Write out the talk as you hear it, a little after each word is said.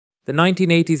The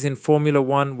 1980s in Formula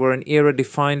One were an era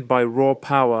defined by raw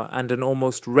power and an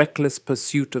almost reckless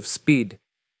pursuit of speed,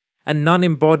 and none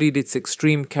embodied its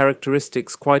extreme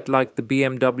characteristics quite like the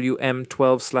BMW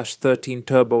M12/13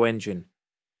 turbo engine.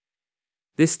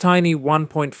 This tiny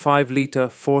 1.5-litre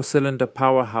four-cylinder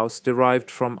powerhouse derived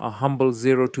from a humble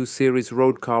 02 series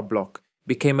road car block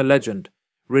became a legend,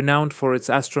 renowned for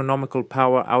its astronomical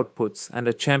power outputs and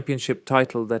a championship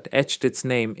title that etched its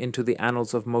name into the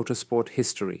annals of motorsport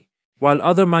history. While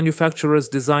other manufacturers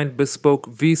designed bespoke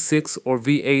V6 or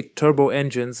V8 turbo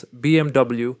engines,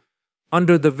 BMW,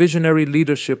 under the visionary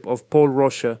leadership of Paul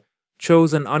Rosche,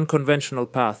 chose an unconventional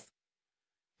path.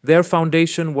 Their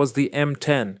foundation was the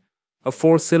M10, a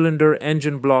four-cylinder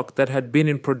engine block that had been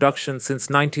in production since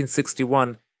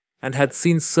 1961 and had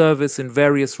seen service in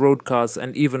various road cars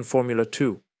and even Formula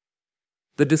 2.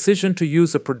 The decision to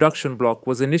use a production block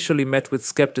was initially met with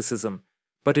skepticism,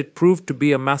 but it proved to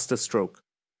be a masterstroke.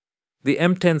 The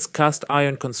M10's cast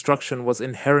iron construction was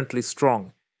inherently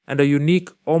strong, and a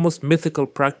unique, almost mythical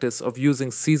practice of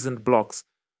using seasoned blocks,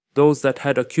 those that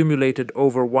had accumulated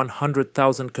over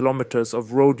 100,000 kilometers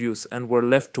of road use and were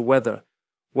left to weather,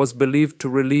 was believed to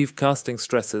relieve casting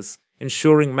stresses,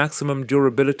 ensuring maximum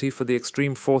durability for the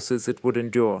extreme forces it would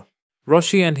endure.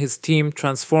 Rosche and his team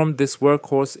transformed this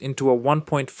workhorse into a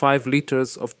 1.5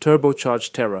 liters of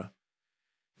turbocharged terror.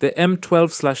 The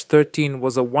M12/13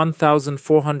 was a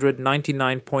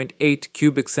 1,499.8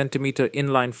 cubic centimeter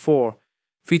inline 4,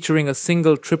 featuring a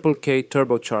single triple K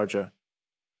turbocharger.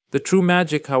 The true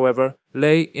magic, however,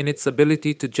 lay in its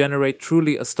ability to generate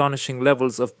truly astonishing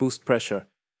levels of boost pressure.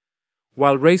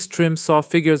 While race trim saw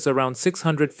figures around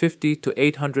 650 to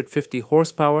 850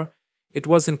 horsepower, it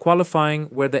was in qualifying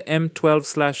where the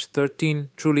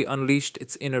M12/13 truly unleashed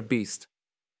its inner beast.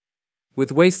 With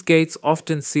wastegates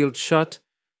often sealed shut,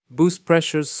 boost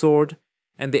pressures soared,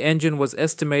 and the engine was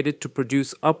estimated to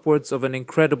produce upwards of an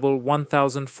incredible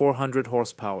 1,400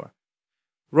 horsepower.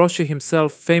 Rosche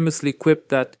himself famously quipped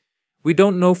that, "We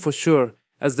don't know for sure,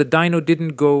 as the dyno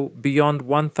didn't go beyond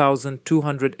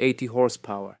 1,280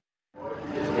 horsepower."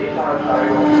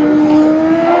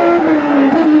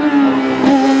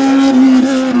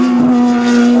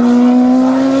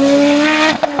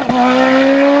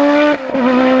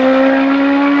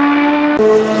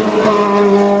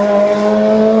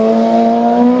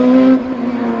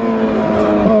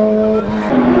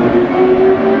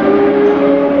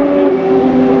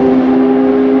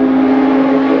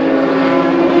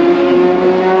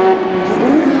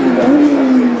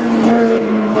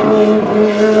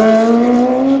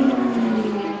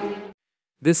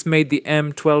 This made the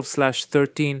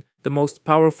M12/13 the most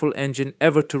powerful engine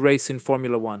ever to race in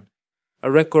Formula One, a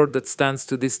record that stands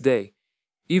to this day,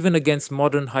 even against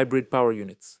modern hybrid power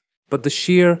units. But the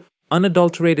sheer,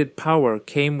 unadulterated power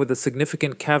came with a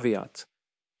significant caveat: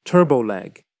 turbo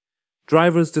lag.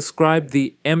 Drivers described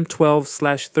the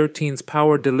M12/13's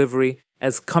power delivery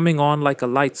as coming on like a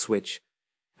light switch,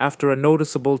 after a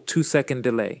noticeable 2-second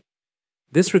delay.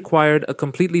 This required a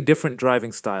completely different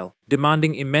driving style,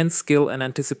 demanding immense skill and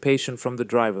anticipation from the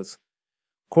drivers.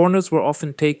 Corners were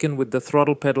often taken with the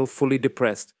throttle pedal fully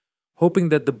depressed, hoping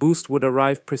that the boost would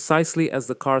arrive precisely as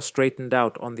the car straightened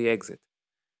out on the exit.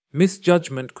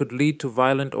 Misjudgment could lead to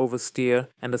violent oversteer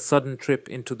and a sudden trip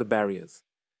into the barriers.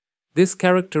 This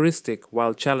characteristic,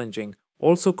 while challenging,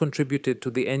 also contributed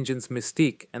to the engine's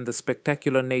mystique and the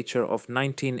spectacular nature of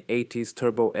 1980s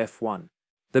turbo F1.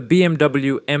 The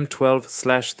BMW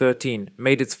M12/13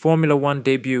 made its Formula One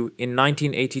debut in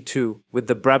 1982 with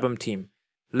the Brabham team,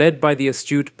 led by the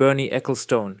astute Bernie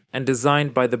Ecclestone and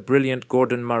designed by the brilliant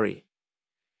Gordon Murray.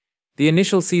 The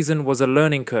initial season was a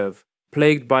learning curve,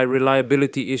 plagued by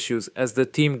reliability issues as the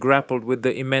team grappled with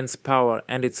the immense power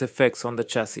and its effects on the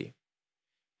chassis.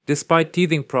 Despite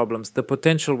teething problems, the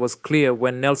potential was clear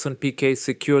when Nelson Piquet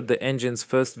secured the engine's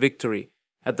first victory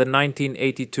at the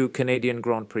 1982 Canadian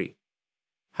Grand Prix.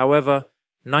 However,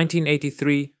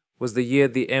 1983 was the year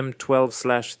the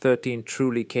M12/13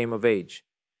 truly came of age.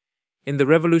 In the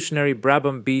revolutionary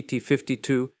Brabham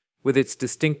BT52, with its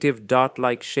distinctive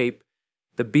dart-like shape,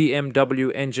 the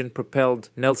BMW engine propelled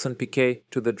Nelson Piquet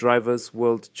to the Drivers'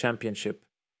 World Championship.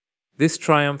 This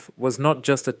triumph was not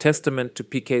just a testament to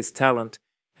Piquet's talent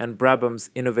and Brabham's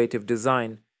innovative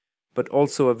design, but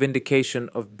also a vindication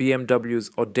of BMW's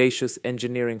audacious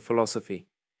engineering philosophy.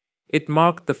 It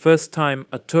marked the first time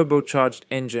a turbocharged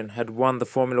engine had won the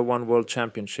Formula One World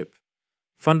Championship,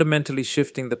 fundamentally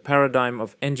shifting the paradigm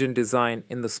of engine design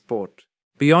in the sport.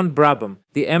 Beyond Brabham,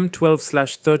 the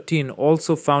M12/13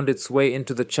 also found its way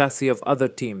into the chassis of other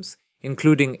teams,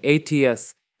 including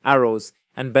ATS, Arrows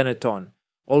and Benetton,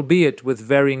 albeit with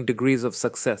varying degrees of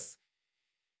success.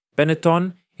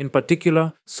 Benetton, in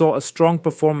particular, saw a strong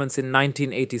performance in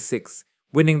 1986,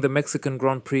 winning the Mexican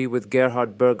Grand Prix with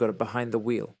Gerhard Berger behind the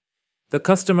wheel. The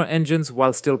customer engines,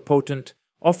 while still potent,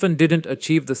 often didn't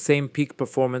achieve the same peak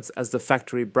performance as the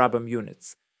factory Brabham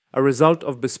units, a result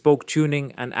of bespoke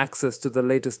tuning and access to the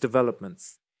latest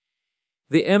developments.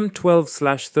 The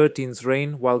M12/13's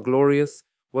reign, while glorious,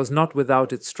 was not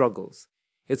without its struggles.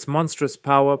 Its monstrous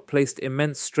power placed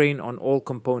immense strain on all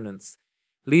components,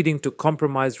 leading to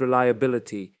compromised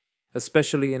reliability,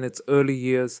 especially in its early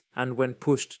years and when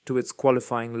pushed to its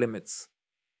qualifying limits.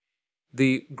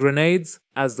 The grenades,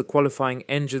 as the qualifying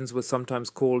engines were sometimes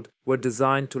called, were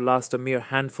designed to last a mere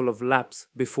handful of laps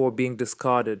before being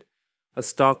discarded, a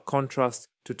stark contrast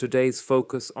to today's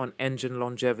focus on engine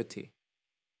longevity.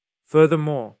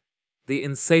 Furthermore, the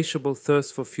insatiable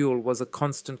thirst for fuel was a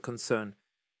constant concern,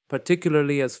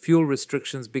 particularly as fuel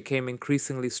restrictions became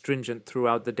increasingly stringent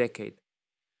throughout the decade.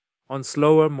 On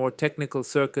slower, more technical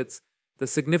circuits, the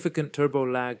significant turbo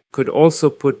lag could also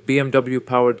put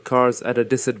BMW-powered cars at a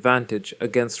disadvantage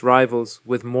against rivals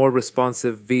with more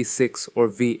responsive V6 or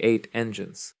V8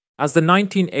 engines. As the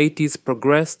 1980s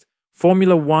progressed,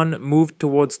 Formula One moved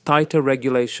towards tighter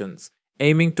regulations,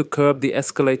 aiming to curb the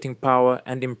escalating power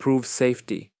and improve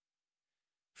safety.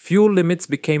 Fuel limits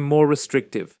became more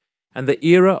restrictive, and the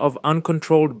era of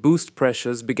uncontrolled boost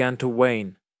pressures began to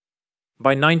wane.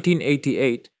 By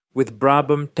 1988, with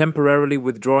Brabham temporarily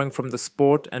withdrawing from the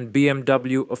sport and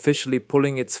BMW officially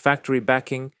pulling its factory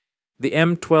backing, the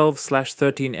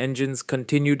M12/13 engines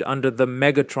continued under the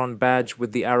Megatron badge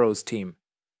with the Arrows team.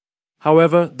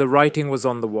 However, the writing was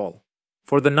on the wall.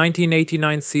 For the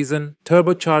 1989 season,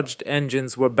 turbocharged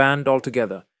engines were banned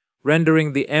altogether,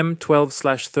 rendering the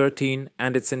M12/13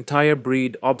 and its entire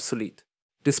breed obsolete.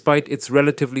 Despite its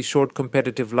relatively short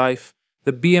competitive life,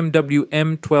 the BMW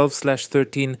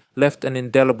M12/13 left an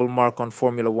indelible mark on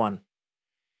Formula One.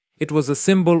 It was a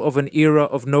symbol of an era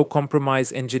of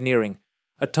no-compromise engineering,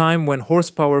 a time when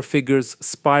horsepower figures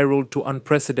spiraled to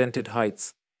unprecedented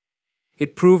heights.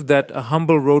 It proved that a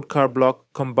humble road car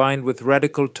block combined with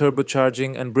radical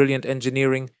turbocharging and brilliant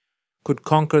engineering could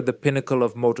conquer the pinnacle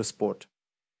of motorsport.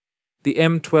 The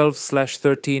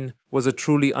M12/13 was a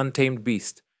truly untamed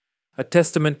beast, a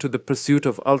testament to the pursuit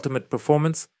of ultimate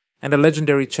performance and a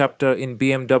legendary chapter in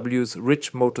BMW's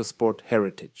rich motorsport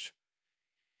heritage.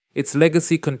 Its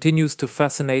legacy continues to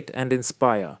fascinate and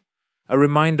inspire, a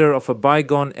reminder of a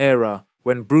bygone era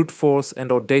when brute force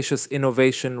and audacious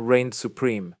innovation reigned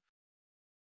supreme.